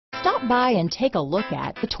Stop by and take a look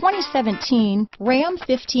at the 2017 Ram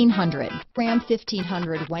 1500. Ram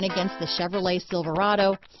 1500 went against the Chevrolet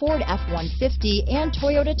Silverado, Ford F-150, and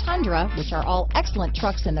Toyota Tundra, which are all excellent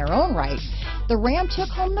trucks in their own right. The Ram took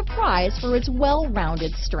home the prize for its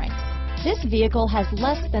well-rounded strengths. This vehicle has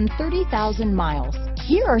less than 30,000 miles.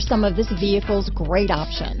 Here are some of this vehicle's great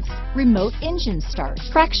options: remote engine start,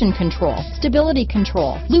 traction control, stability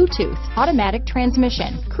control, Bluetooth, automatic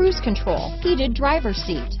transmission, cruise control, heated driver's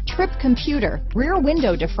seat, trip computer, rear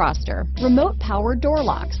window defroster, remote power door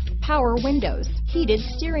locks, power windows, heated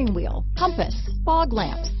steering wheel, compass, fog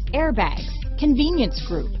lamps, airbags, convenience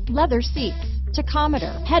group, leather seats,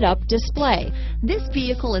 tachometer, head-up display. This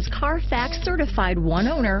vehicle is Carfax certified one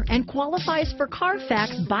owner and qualifies for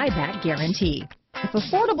Carfax buyback guarantee. If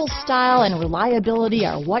affordable style and reliability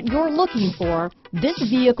are what you're looking for, this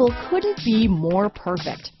vehicle couldn't be more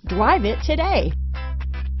perfect. Drive it today.